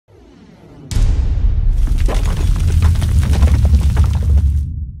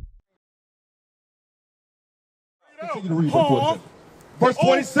continue to read verse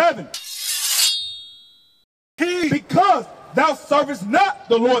 27. Because thou servest not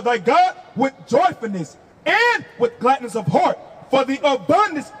the Lord thy God with joyfulness and with gladness of heart, for the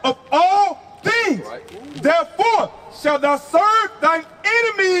abundance of all things. Therefore shalt thou serve thine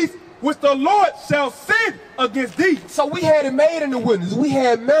enemies, which the Lord shall send against thee. So we had it made in the wilderness. We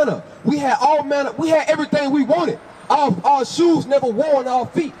had manna. We had all manna. We had everything we wanted. Our shoes never wore on our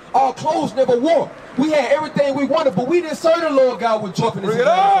feet. Our clothes never wore. We had everything we wanted, but we didn't serve the Lord God with joyfulness and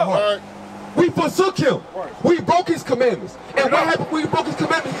gladness of heart. We forsook him. We broke his commandments. And what happened when we broke his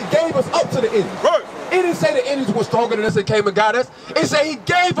commandments? He gave us up to the enemies. It didn't say the enemies were stronger than us and came and got us. It said he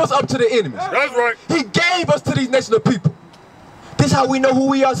gave us up to the enemies. That's right. He gave us to these nations of people. This is how we know who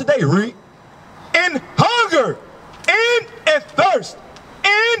we are today, read. In hunger, and thirst,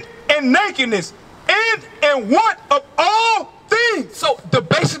 and nakedness, and in want of all things. So the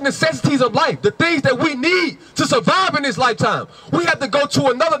basic necessities of life, the things that we need to survive in this lifetime, we have to go to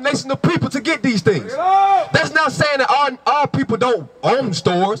another nation of people to get these things. That's not saying that our people don't own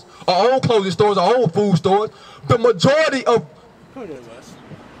stores, or own clothing stores, or own food stores. The majority of...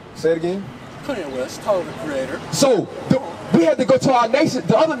 Say it again. Told the creator. So we have to go to our nation,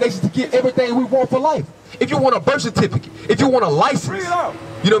 the other nations, to get everything we want for life. If you want a birth certificate, if you want a license, you know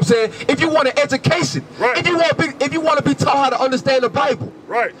what I'm saying? If you want an education, if you want to be taught how to understand the Bible,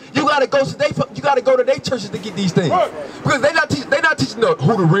 you gotta go to their churches to get these things. Because they're not teaching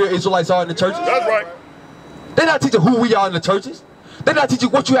who the real Israelites are in the churches. That's right. They're not teaching who we are in the churches. They're not teaching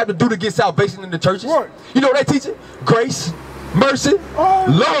what you have to do to get salvation in the churches. You know what they teaching? Grace, mercy,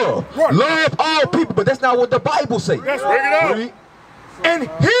 love. Love all people, but that's not what the Bible says. Let's bring it out. And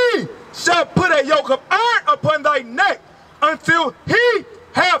he shall put a yoke of iron upon thy neck until he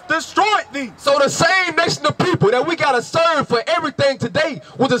have destroyed thee. So the same nation of people that we got to serve for everything today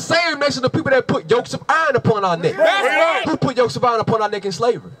was the same nation of people that put yokes of iron upon our neck. Who put yokes of iron upon our neck in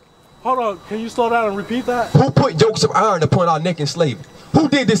slavery? Hold on, can you slow down and repeat that? Who put yokes of iron upon our neck in slavery? Who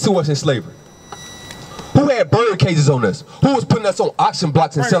did this to us in slavery? Who had bird cages on us? Who was putting us on auction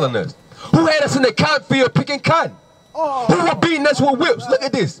blocks and selling us? Who had us in the cotton field picking cotton? Who were beating us with whips? Look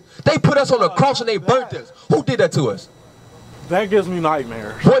at this. They put us on a cross and they burnt us. Who did that to us? That gives me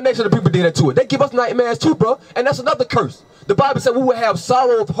nightmares. What nation of people did that to it? They give us nightmares too, bro. And that's another curse. The Bible said we will have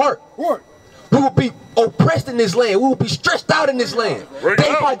sorrow of heart. We will be oppressed in this land. We will be stressed out in this land.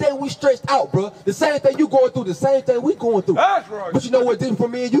 Day by day we stressed out, bro. The same thing you going through, the same thing we going through. But you know what different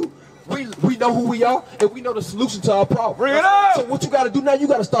from me and you? We know who we are, and we know the solution to our problem. So what you got to do now, you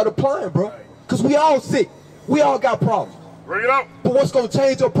got to start applying, bro. Because we all sick. We all got problems. Bring it out. But what's going to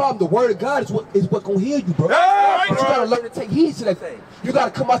change your problem? The word of God is what going to heal you, bro. But you got to learn to take heed to that thing. You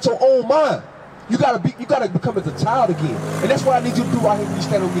got to come out your own mind. You got to become as a child again. And that's what I need you to do right here when you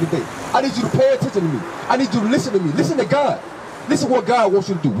stand with me today. I need you to pay attention to me. I need you to listen to me. Listen to God. Listen what God wants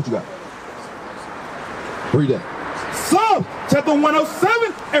you to do. What you got? Read that. Psalm chapter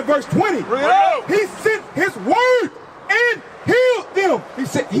 107 and verse 20. He sent his word and healed them. He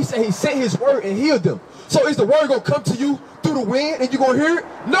said he sent his word and healed them. So is the word going to come to you through the wind and you're going to hear it?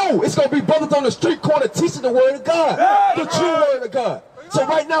 No, it's going to be brothers on the street corner teaching the word of God. The true word of God. So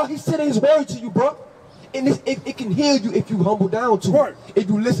right now he's sending his word to you, bro. And it can heal you if you humble down to it. If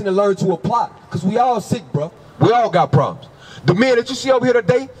you listen and learn to apply. Because we all sick, bro. We all got problems. The men that you see over here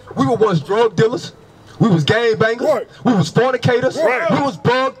today, we were once drug dealers. We was gangbangers. We was fornicators. We was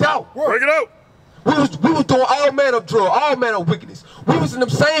bugged out. Bring it out. We was doing all manner of drugs, all manner of wickedness. We was in them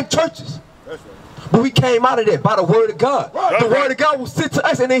same churches. But we came out of that by the word of God. The word of God was sent to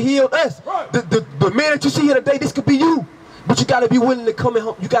us and it healed us. The man that you see here today, this could be you. But you gotta be willing to come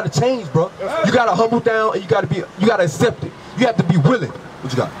and you gotta change, bro. You gotta humble down and you gotta accept it. You have to be willing.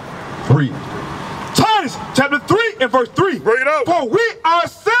 What you got? Read. Titus chapter 3 and verse 3. Bring it out. For we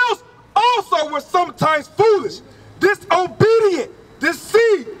ourselves also were sometimes foolish, disobedient,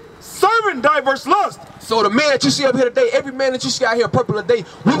 deceived, serving diverse lusts. So the man that you see up here today, every man that you see out here purple today,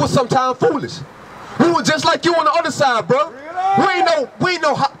 we were sometimes foolish. We were just like you on the other side, bro. We ain't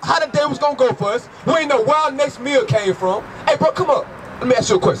know how the day was gonna go for us. We ain't know where our next meal came from. Hey, bro, come up. Let me ask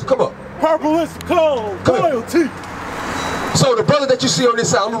you a question. Come up. Purple is cold. Loyalty. So the brother that you see on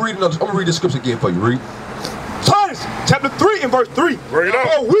this side, I'm gonna read the scripture again for you. Read. Titus chapter 3 and verse 3. Bring it out.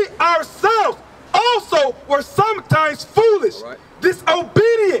 For we ourselves also were sometimes foolish,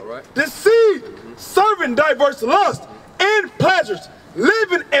 disobedient, deceived, serving diverse lusts and pleasures,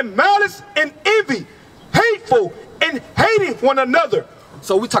 living in malice and envy, hateful and hating one another.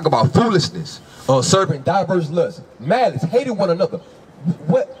 So we talk about foolishness, serving diverse lusts, malice, hating one another.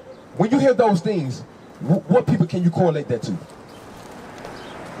 When you hear those things, what people can you correlate that to?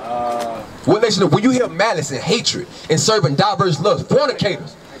 What nation? When you hear malice and hatred and serving diverse lusts,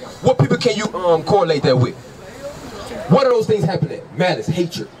 fornicators, what people can you correlate that with? What are those things happening? Malice,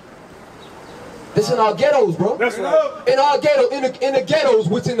 hatred. This in our ghettos, bro. That's right. In our ghetto, in the ghettos,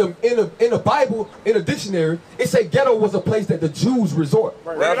 which in the Bible, in the dictionary, it say ghetto was a place that the Jews resort.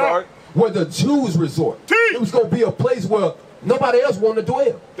 That's right. Where the Jews resort. It was gonna be a place where nobody else wanted to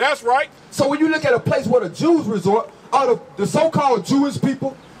dwell. That's right. So when you look at a place where the Jews resort, are the so-called Jewish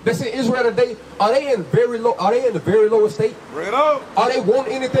people that's in Israel today, are they in very low? Are they in the very lowest state? Bring it up. Are they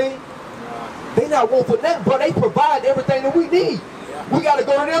wanting anything? They not want for nothing, but they provide everything that we need. We gotta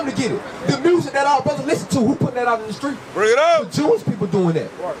go to them to get it. The music that our brothers listen to, who putting that out in the street? Bring it up. The Jewish people doing that.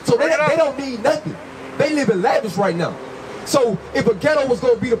 So they don't need nothing. They live in lavish right now. So if a ghetto was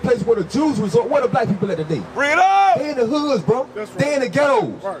gonna be the place where the Jews resort, where the black people at today? Bring it up. They in the hoods, bro. That's right. They in the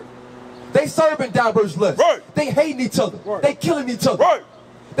ghettos. Right. They serving diverse lusts. Right. They hating each other. Right. They killing each other. Right.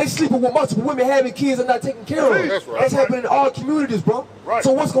 They sleeping with multiple women, having kids and not taking care of them. That's right. That's happening in all communities, bro. Right.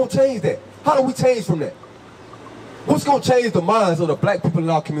 So what's gonna change that? How do we change from that? What's gonna change the minds of the black people in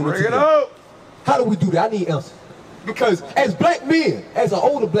our community? Bring it up. How do we do that? I need answers. Because as black men, as an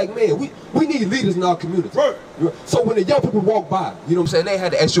older black man, we need leaders in our community. Right. So when the young people walk by, you know what I'm saying, they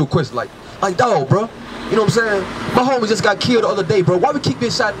had to ask you a question like dog, bro, you know what I'm saying? My homie just got killed the other day, bro. Why we keep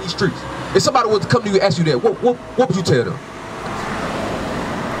getting shot in these streets? If somebody was to come to you and ask you that, what would you tell them?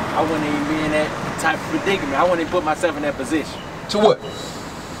 I wouldn't even be in that type of predicament. I wouldn't even put myself in that position. To what?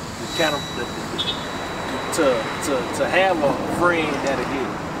 To have a friend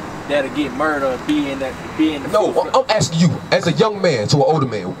that'll get murdered, be in the No, I'm asking you, as a young man to an older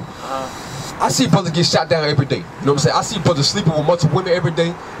man. I see brothers get shot down every day. You know what I'm saying? I see brothers sleeping with multiple women every day.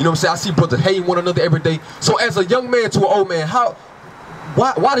 You know what I'm saying? I see brothers hating one another every day. So as a young man to an old man,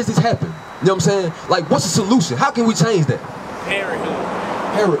 why does this happen? You know what I'm saying? Like, what's the solution? How can we change that?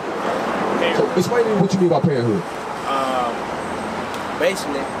 Parenthood. So explain to me what you mean by parenthood.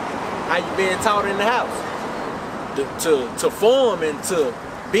 Basically, how you being taught in the house to form into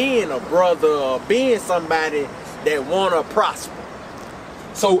being a brother or being somebody that wanna prosper.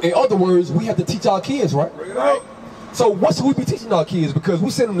 So in other words, we have to teach our kids, right? Right. So what should we be teaching our kids? Because we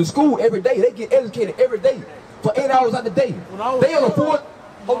send them to school every day. They get educated every day for 8 hours out the day. They on a fourth.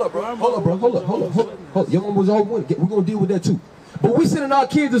 Hold up, bro. Your mom was all one. We're gonna deal with that too. But we sending our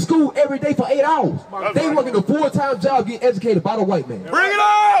kids to school every day for 8 hours. They working a full-time job getting educated by the white man. Bring it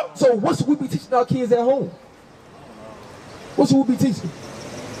up! So what should we be teaching our kids at home? What should we be teaching?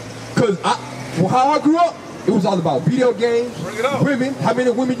 Because how I grew up, it was all about video games, women, how many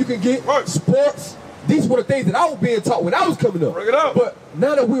women you can get, sports. These were the things that I was being taught when I was coming up. Bring it up. But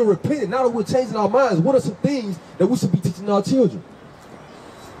now that we're repenting, now that we're changing our minds, what are some things that we should be teaching our children?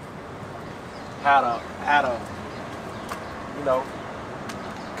 How to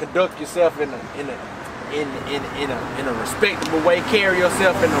conduct yourself in a respectable way, carry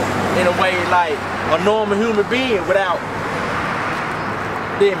yourself in a way like a normal human being without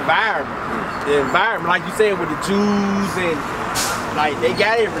the environment. The environment, like you said, with the Jews and like they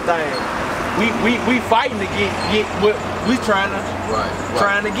got everything. We fighting to get what we trying to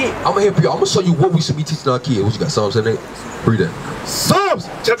get. I'm gonna help you. I'm gonna show you what we should be teaching our kids. What you got? Psalms 78. Read that. Psalms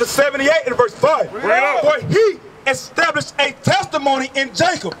chapter 78 and verse 5. For he established a testimony in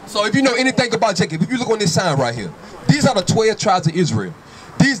Jacob. So if you know anything about Jacob, if you look on this sign right here, these are the 12 tribes of Israel.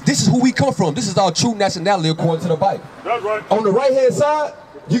 This is who we come from. This is our true nationality according to the Bible. That's right. On the right hand side,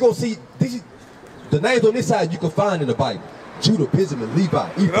 you're gonna see the names on this side you can find in the Bible. Judah, Benjamin, Levi,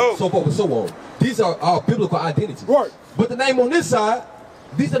 Ephraim, so forth and so on. These are our biblical identities. Right. But the name on this side,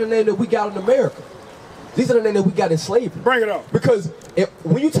 these are the names that we got in America. These are the names that we got in slavery. Bring it up. Because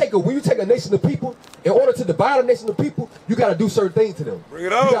when you take a nation of people, in order to divide a nation of people, you got to do certain things to them. Bring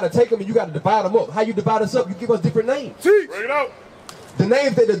it up. You got to take them and you got to divide them up. How you divide us up? You give us different names. Bring it up. The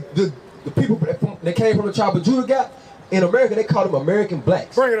names that the people that came from the tribe of Judah got, in America, they call them American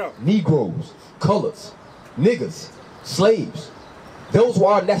blacks. Bring it up. Negroes, colors, niggas, slaves. Those were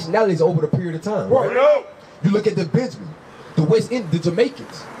our nationalities over the period of time. Bring it up. You look at the Benjamin, the West Indian, the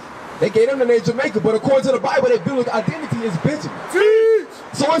Jamaicans. They gave them the name Jamaica, but according to the Bible, their biblical identity is Benjamin.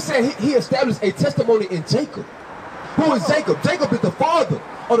 So it said he established a testimony in Jacob. Who is Jacob? Jacob is the father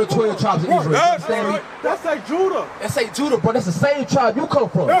of the 12 tribes of Israel. That's like Judah. That's like Judah, bro. That's the same tribe you come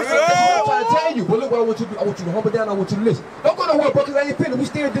from. That's what I'm trying to tell you. But look what I want you to do. I want you to humble down. I want you to listen. Don't go nowhere, bro, because I ain't finished. We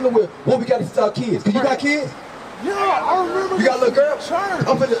still dealing with what we got to teach our kids. Because you got kids? Yeah, I remember. You got a little girl? Church.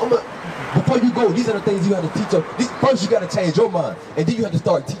 Before you go, these are the things you have to teach them. First, you got to change your mind, and then you have to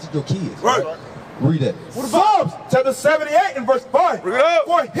start teaching your kids. Right. Read that. Psalms chapter 78 and verse 5.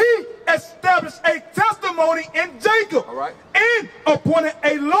 For he established a testimony in Jacob, and appointed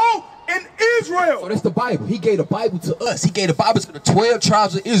a law in Israel. So that's the Bible. He gave the Bible to us. He gave the Bible to the 12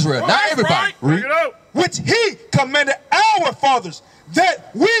 tribes of Israel, not everybody. Which he commanded our fathers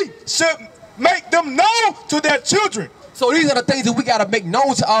that we should make them known to their children. So these are the things that we got to make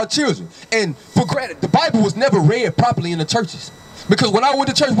known to our children. And for granted, the Bible was never read properly in the churches. Because when I went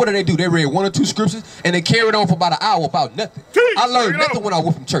to church, what did? They read 1 or 2 scriptures, and they carried on for about an hour about nothing. I learned nothing when I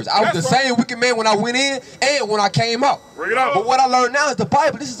went from church. I was the same wicked man when I went in and when I came out. But what I learned now is the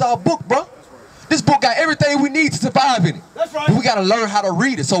Bible. This is our book, bro. This book got everything we need to survive in it. That's right. But we got to learn how to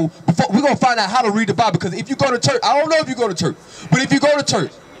read it. So we're going to find out how to read the Bible. Because if you go to church, I don't know if you go to church, but if you go to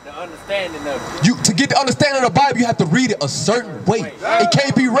church, understanding of it. To get the understanding of the Bible, you have to read it a certain way. It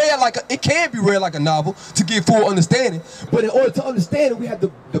can't be read like it can be read like a novel to get full understanding. But in order to understand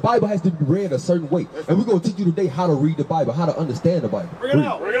it, the Bible has to be read a certain way. And we're going to teach you today how to read the Bible, how to understand the Bible. Bring it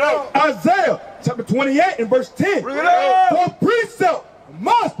out. Bring it out. Isaiah chapter 28 and verse 10. Bring it out. For precept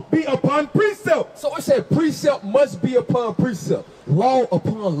must be upon precept. So it said precept must be upon precept, law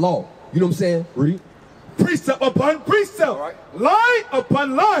upon law. You know what I'm saying? Read. Precept upon precept, line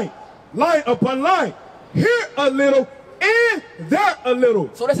upon line, line upon line, here a little and there a little.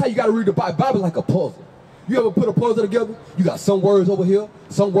 So that's how you got to read the Bible. Bible like a puzzle. You ever put a puzzle together? You got some words over here,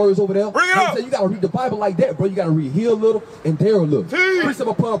 some words over there. Bring it up. You got to read the Bible like that, bro. You got to read here a little and there a little. Precept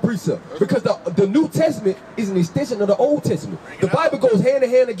upon precept. Because the New Testament is an extension of the Old Testament. The Bible goes hand in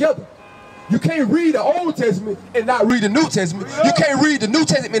hand together. You can't read the Old Testament and not read the New Testament. You can't read the New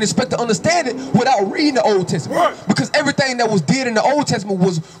Testament and expect to understand it without reading the Old Testament. Because everything that was did in the Old Testament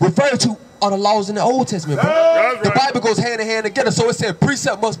was referred to are the laws in the Old Testament, bro. The Bible goes hand in hand together. So it said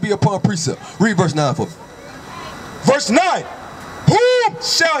precept must be upon precept. Read verse 9 for me. Verse 9. Whom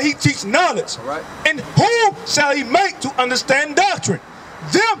shall he teach knowledge? And whom shall he make to understand doctrine?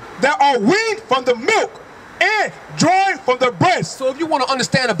 Them that are weaned from the milk and drawing from the breast. So if you want to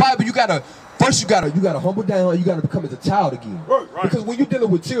understand the Bible, you gotta humble down. You gotta become as a child again. Because when you're dealing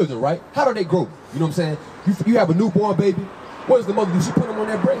with children, right? How do they grow? You know what I'm saying? You have a newborn baby. What does the mother do? She put them on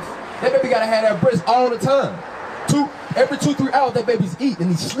that breast. That baby gotta have that breast all the time. Every 2-3 hours, that baby's eating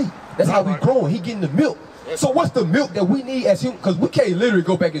and he sleep. That's how we growing. He getting the milk. So what's the milk that we need as humans? Because we can't literally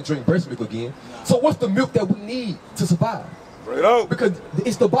go back and drink breast milk again. So what's the milk that we need to survive? Because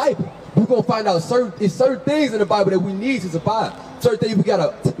it's the Bible. We're gonna find out certain things in the Bible that we need to survive. Certain things we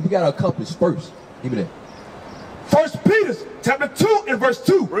gotta accomplish first. Give me that. 1 Peter chapter 2 and verse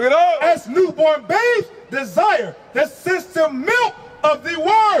 2. Bring it up. As newborn babes desire the sincere milk of the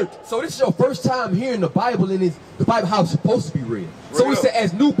word. So this is your first time hearing the Bible and the Bible how it's supposed to be read. So we said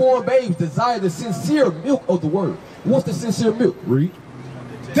as newborn babes desire the sincere milk of the word. What's the sincere milk? Read.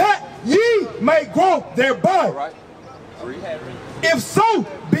 That ye may grow thereby. If so,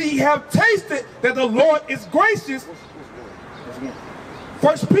 be ye have tasted that the Lord is gracious.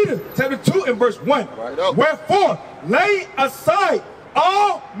 1 Peter chapter 2 and verse 1. Wherefore, lay aside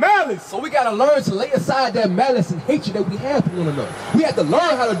all malice. So we got to learn to lay aside that malice and hatred that we have for one another. We have to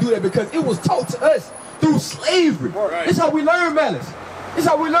learn how to do that because it was taught to us through slavery. This is how we learn malice. This is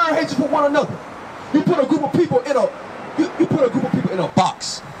how we learn hatred for one another. You put a group of people in a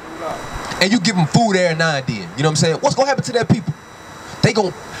box. And you give them food every now and then. You know what I'm saying? What's going to happen to that people? They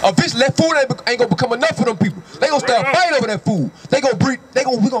going eventually that food ain't going to become enough for them people. They going to start fighting over that food.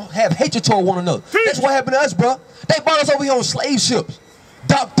 We're going to have hatred toward one another. That's what happened to us, bro. They brought us over here on slave ships.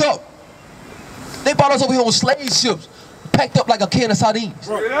 Docked up. They brought us over here on slave ships. Packed up like a can of sardines.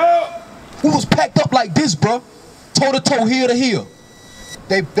 We was packed up like this, bro. Toe to toe, heel to heel.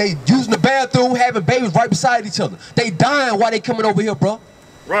 They using the bathroom, having babies right beside each other. They dying while they coming over here, bro.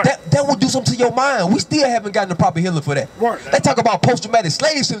 That will do something to your mind. We still haven't gotten the proper healing for that. They talk about post-traumatic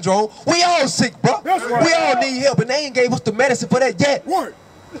slave syndrome. We all sick, bro. We all need help, and they ain't gave us the medicine for that yet.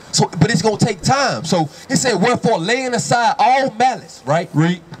 So, but it's gonna take time. So he said, wherefore laying aside all malice, right?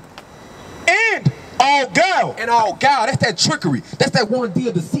 Read. And all guile. And all guile. That's that trickery. That's that one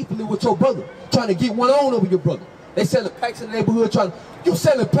deal deceitfully with your brother, trying to get one on over your brother. They selling packs in the neighborhood, you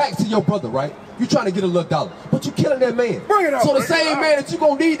selling packs to your brother, right? You trying to get a little dollar, but you killing that man. Bring it out. So the same man that you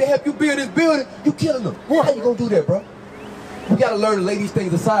gonna need to help you build this building, you killing him. How you gonna do that, bro? We gotta learn to lay these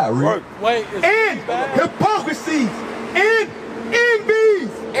things aside, right? And hypocrisy, and envies,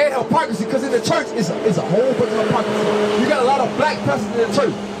 and hypocrisy, because in the church it's a whole bunch of hypocrisy. You got a lot of black pastors in the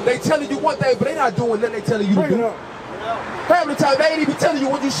church. They telling you one thing, but they not doing nothing they telling you to do. Half the time they ain't even telling you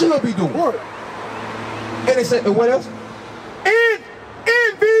what you should be doing. And they say, and what else? And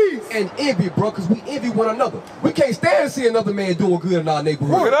envies. And envy, bro, because we envy one another. We can't stand to see another man doing good in our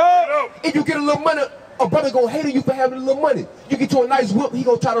neighborhood. If you get a little money, a brother gonna hate you for having a little money. You get you a nice whip, he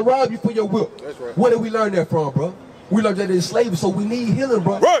gonna try to rob you for your whip. That's right. Where did we learn that from, bro? We learned that in slavery, so we need healing,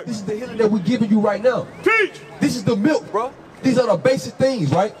 bro. Right. This is the healing that we're giving you right now. Teach. This is the milk, bro. These are the basic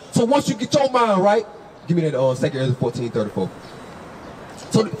things, right? So once you get your mind right, give me that 2 Ezra 14:34.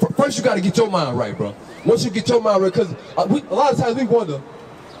 So first you got to get your mind right, bro. Once you get your mind right, because a lot of times we wonder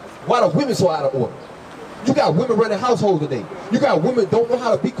why the women so out of order. You got women running households today. You got women don't know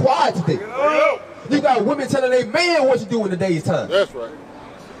how to be quiet today. You got women telling their man what to do in the day's time. That's right.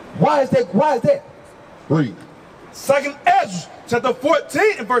 Why is that? Why is that? Read. 2 Ezra chapter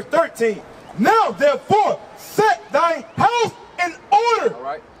 14 and verse 13. Now therefore set thy house in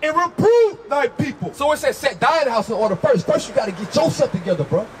order, and reprove thy people. So it says set thy house in order first. First you got to get yourself together,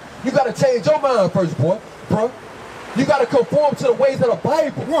 bro. You got to change your mind first, bro. You got to conform to the ways of the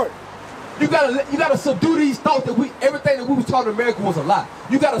Bible. Right. You gotta subdue these thoughts that everything that we was taught in America was a lie.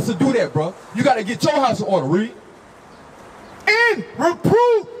 You gotta subdue that, bro. You gotta get your house in order. Read. And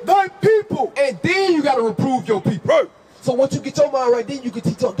reprove thy people. And then you gotta reprove your people. Right. So once you get your mind right, then you can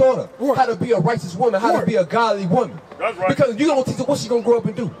teach your daughter how to be a righteous woman, how to be a godly woman. That's right. Because you don't teach her what she gonna grow up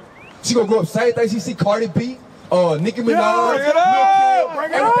and do. She gonna grow up same thing she see Cardi B, Nicki Minaj,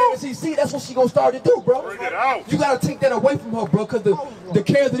 everything that she see, that's what she gonna start to do, bro. Bring it out. You gotta take that away from her, bro, because the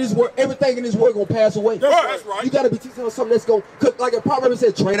cares of this world, everything in this world gonna pass away. That's right. You gotta be teaching her something that's gonna, like a Proverbs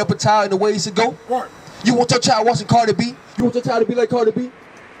said, train up a child in the way he should go. Right. You want your child watching Cardi B? You want your child to be like Cardi B?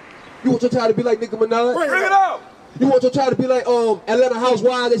 You want your child to be like Nicki Minaj? Bring it out. You want your child to be like Atlanta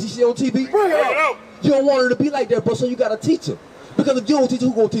Housewives that she see on TV? Bring it out. You don't want her to be like that, bro, so you gotta teach her. Because if you don't teach her,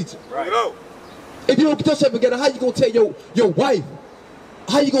 who gonna teach her? Bring it out. If you don't get yourself together, how you gonna tell your wife?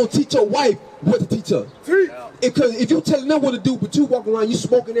 How you gonna teach your wife what to teach her? Because if you telling them what to do, but you walk around, you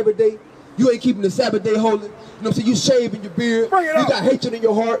smoking every day, you ain't keeping the Sabbath day holy, you know what I'm saying? You shaving your beard, you got hatred in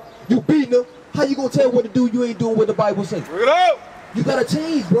your heart, you beating them. How you gonna tell her what to do? You ain't doing what the Bible says. Bring it out. You gotta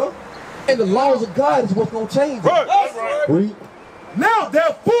change, bro. And the laws of God is what's gonna change. Right. That's right. Read. Now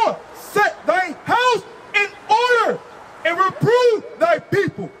therefore set thy house in order, and reprove thy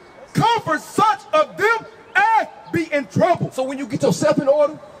people. Comfort such of them as be in trouble. So when you get yourself in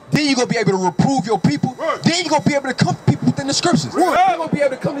order, then you're going to be able to reprove your people. Right. Then you're going to be able to come to people within the scriptures. Right. They're going to be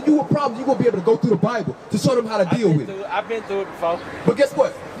able to come to you with problems. You're going to be able to go through the Bible to show them how to deal with it. I've been through it before. But guess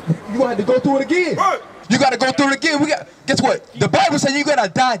what? You're going to have to go through it again. Right. You got to go through it again. Guess what? The Bible says you got to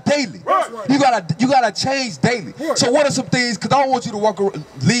die daily. Right. You got to change daily. Right. So what are some things, because I don't want you to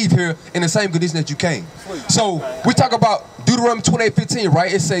leave here in the same condition that you came. So we talk about Deuteronomy 28:15,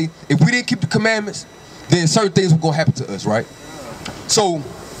 right? It say, if we didn't keep the commandments, then certain things were going to happen to us, right? So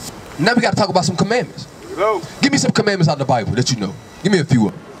now we got to talk about some commandments. Give me some commandments out of the Bible that you know. Give me a few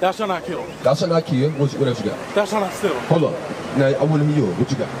of them. Thou shalt not kill. Thou shalt not kill. What else you got? Thou shalt not steal. Hold up. Now I want to hear yours. What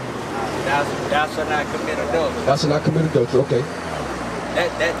you got? Thou shalt not commit adultery. Thou shalt not commit adultery. Okay.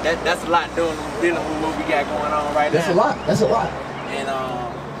 That's a lot dealing with what we got going on right That's now. a lot. That's a lot. And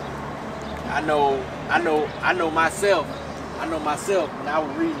I know myself. I know myself when I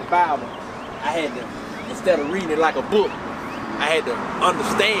was reading the Bible, I had to, instead of reading it like a book, I had to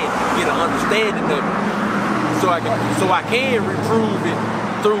understand, get an understanding of it, so I can reprove it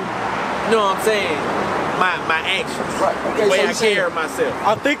through, you know what I'm saying, my actions, Right. Okay, the way so I carry myself.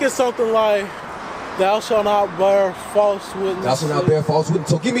 I think it's something like, thou shalt not bear false witness. Thou shalt not bear false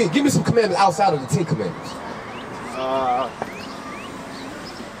witness. So give me some commandments outside of the 10 commandments. I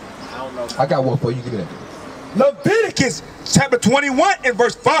don't know. I got one for you. Give me that. Leviticus chapter 21 and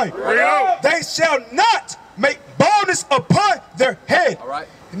verse 5. They shall not make baldness upon their head. All right.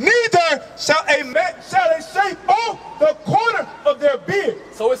 Neither shall they shave off the corner of their beard.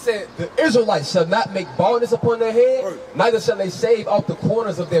 So it said the Israelites shall not make baldness upon their head, Right. neither shall they shave off the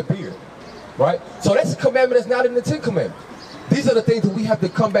corners of their beard. Right? So that's a commandment that's not in the 10 commandments. These are the things that we have to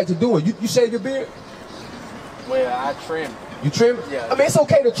come back to doing. You shave your beard? Well, I trim. You trim it? Yeah. I mean, it's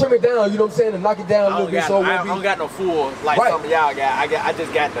okay to trim it down, you know what I'm saying, and knock it down a little bit. I don't got no full like Right. some of y'all got. I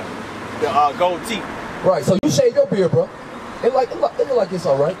just got the gold teeth. Right, so you shave your beard, bro. It look like it's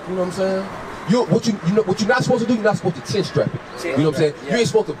all right, you know what I'm saying? What you're not supposed to do, you're not supposed to chin strap it. Chin You know what I'm saying? strap, yeah. You ain't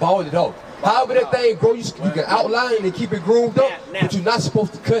supposed to ball it off. However that thing grow, you can outline it and keep it groomed up, Now. but you're not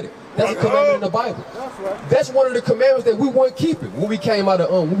supposed to cut it. That's a commandment in the Bible. That's one of the commandments that we weren't keeping when we came out of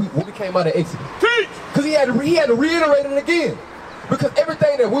when we came out of Exodus. Because he had to reiterate it again. Because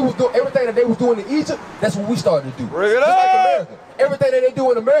everything that we was doing, everything that they was doing in Egypt, that's what we started to do. Bring it Just up. like America. Everything that they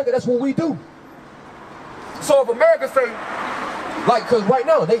do in America, that's what we do. So if America say, like, cause right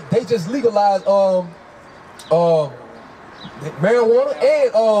now they just legalized marijuana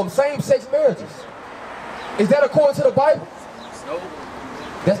and same-sex marriages. Is that according to the Bible? No.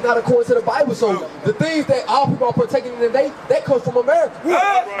 That's not according to the Bible. So the things that our people are partaking in today, that comes from America.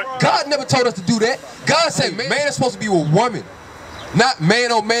 God never told us to do that. God said man is supposed to be with woman. Not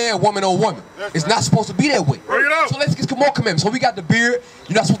man on man, woman on woman. It's not supposed to be that way. So let's get some more commandments. So we got the beard.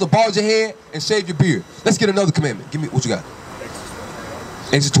 You're not supposed to bald your head and shave your beard. Let's get another commandment. Give me what you got.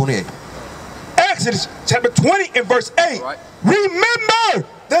 Exodus 28. Exodus chapter 20 and verse 8. Right. Remember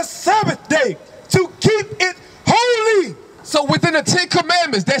the Sabbath day to keep it holy. So within the 10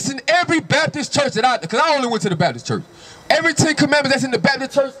 commandments that's in every Baptist church that because I only went to the Baptist church. Every 10 commandments that's in the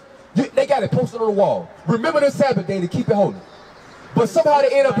Baptist church, they got it posted on the wall. Remember the Sabbath day to keep it holy. But somehow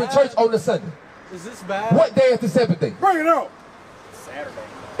they end up in church on the Sunday. Is this bad? What day is the Sabbath day? Bring it out. Saturday.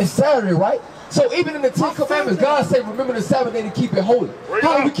 It's Saturday, right? So even in the 10 commandments, God said, remember the Sabbath day to keep it holy.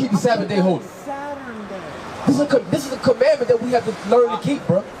 How do we keep the Sabbath day holy? Saturday. This is a commandment that we have to learn to keep,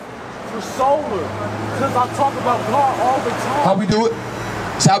 bro. For solar. Because I talk about God all the time. How we do it?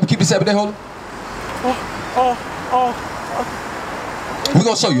 So how we keep the Sabbath day holy? We're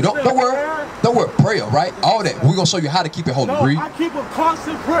going to show you. Don't worry. Don't worry. Prayer, right? All that. We're going to show you how to keep it holy. No, Read. I keep a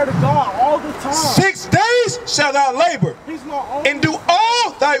constant prayer to God all the time. 6 days shalt thou labor and do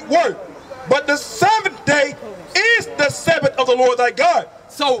all thy work. But the 7th day is the Sabbath of the Lord thy God.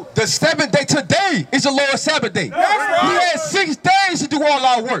 So the 7th day today is the Lord's Sabbath day. Right. We had 6 days to do all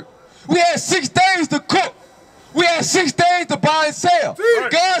our work. We had 6 days to cook. We had 6 days to buy and sell. Right.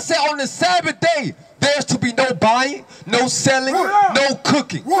 God said on the Sabbath day, there's to be no buying, no selling, no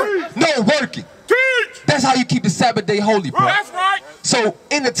cooking, no working. That's how you keep the Sabbath day holy, bro. That's right. So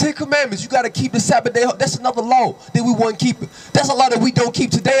in the 10 commandments, you got to keep the Sabbath day holy. That's another law that we won't keep it. That's a law that we don't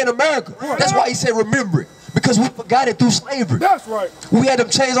keep today in America. That's why he said remember it. Because we forgot it through slavery. That's right. We had them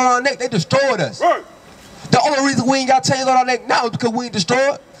chains on our neck. They destroyed us. Right. The only reason we ain't got chains on our neck now is because we ain't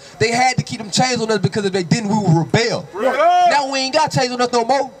destroyed. They had to keep them chains on us because if they didn't, we would rebel. Right. Now we ain't got chains on us no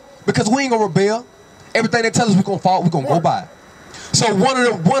more because we ain't gonna rebel. Everything they tell us we're gonna follow, we're gonna go by. So one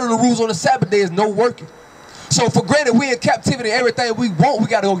of the rules on the Sabbath day is no working. So for granted, we in captivity, everything we want, we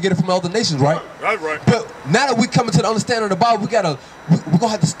gotta go get it from other nations, right? That's right. But now that we coming to the understanding of the Bible, we're gonna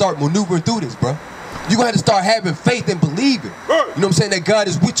have to start maneuvering through this, bro. You're gonna have to start having faith and believing. You know what I'm saying? That God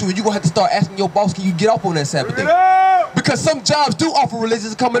is with you, and you're gonna have to start asking your boss, can you get off on that Sabbath day? Because some jobs do offer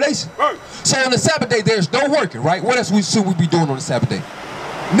religious accommodation. So on the Sabbath day, there's no working, right? What else should we be doing on the Sabbath day?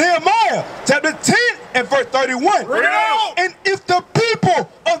 Nehemiah chapter 10 and verse 31. And if the people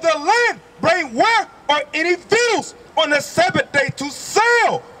of the land bring ware or any fields on the Sabbath day to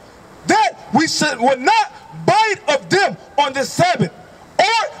sell, that we would not buy it of them on the Sabbath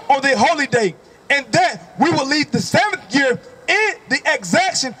or on the holy day, and that we will leave the 7th year in the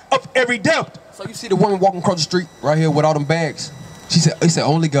exaction of every debt. So you see the woman walking across the street right here with all them bags. He said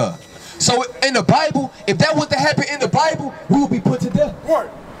only God. So in the Bible, if that was to happen in the Bible, we will be put to death.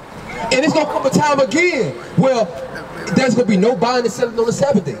 And it's gonna come a time again where there's gonna be no buying and selling on the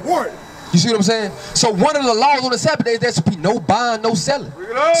Sabbath day. You see what I'm saying? So one of the laws on the Sabbath day is there should be no buying, no selling.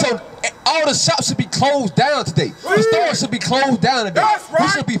 So all the shops should be closed down today. The stores should be closed down today. We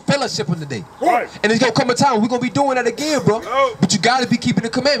should be fellowshipping today. And it's gonna come a time we're gonna be doing that again, bro. But you gotta be keeping the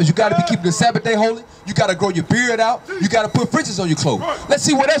commandments. You gotta be keeping the Sabbath day holy. You gotta grow your beard out. You gotta put fringes on your clothes. Let's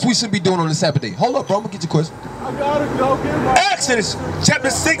see what else we should be doing on the Sabbath day. Hold up, bro. I'm gonna get your question. I gotta go get my Exodus chapter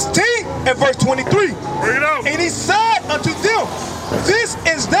 16 and verse 23. And he said unto them, this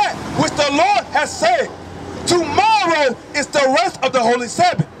is that which the Lord has said. Tomorrow is the rest of the holy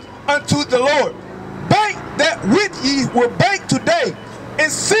Sabbath unto the Lord. Bank that which ye will bank today, and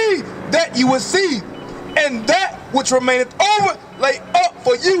see that ye will see, and that which remaineth over lay up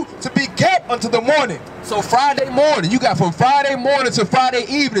for you to be kept unto the morning. So Friday morning, you got from Friday morning to Friday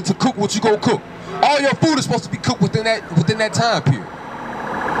evening to cook what you gonna cook. All your food is supposed to be cooked within that time period.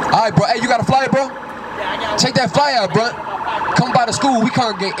 All right, bro. Hey, you got a flyer, bro? Yeah, I got Check that flyer out, bro. Come by the school. We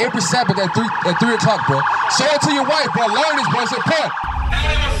congregate every Sabbath at 3 o'clock, bro. Show it to your wife, bro. Learn this, bro. It's important. Now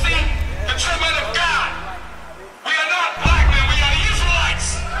they will see the treatment of God. We are not black men, we are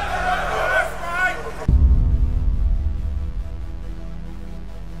Israelites. That's right.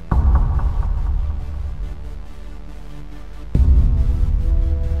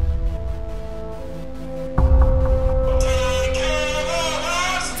 Take care of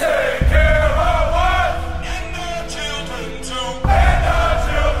us. Take care of us. And our children too. And our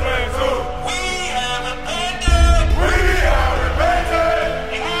children too. We have repented. We have repented.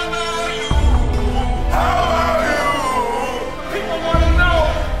 How about you?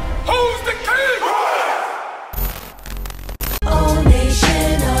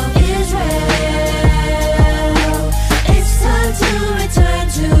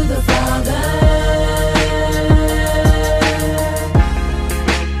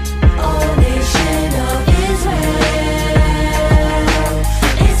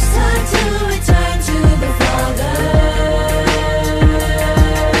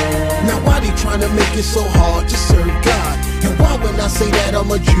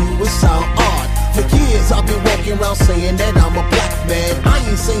 walking around saying that I'm a black man. I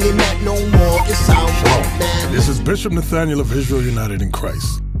ain't saying that no more, it's how I'm walk, man. This is Bishop Nathaniel of Israel United in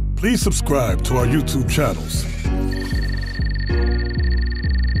Christ. Please subscribe to our YouTube channels.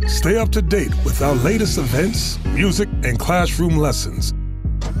 Stay up to date with our latest events, music, and classroom lessons.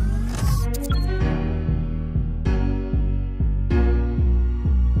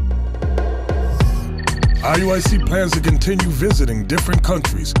 I.U.I.C plans to continue visiting different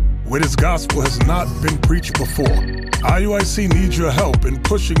countries where this gospel has not been preached before. I.U.I.C needs your help in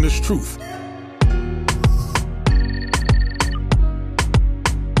pushing this truth.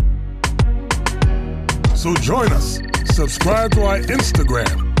 So join us. Subscribe to our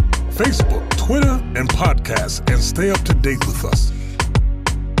Instagram, Facebook, Twitter, and podcast, and stay up to date with us.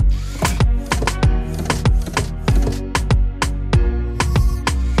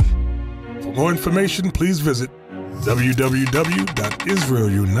 For more information, please visit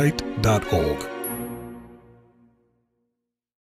www.israelunite.org.